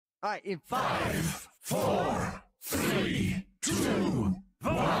Alright, in 5, 4, 3, 2, 1. Oh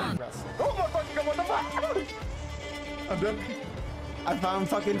my fucking god, what the fuck? I'm done. I found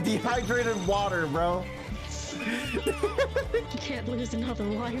fucking dehydrated water, bro. You can't lose another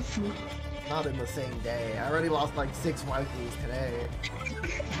waifu. Not in the same day. I already lost like 6 waifus today.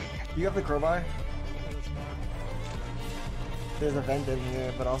 You have the crowbar? There's a vent in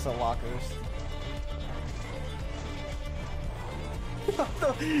here, but also lockers.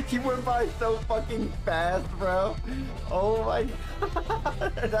 He went by so fucking fast, bro. Oh my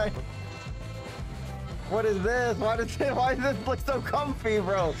god. What is this? Why does this look so comfy,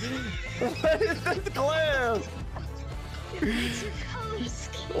 bro? What is this glass? It makes your color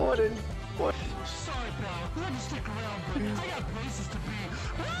scheme. What? Sorry, pal. Let me stick around, but I got places to be.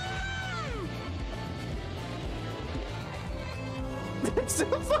 It's so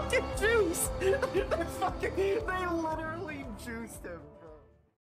fucking juice! They literally juiced him.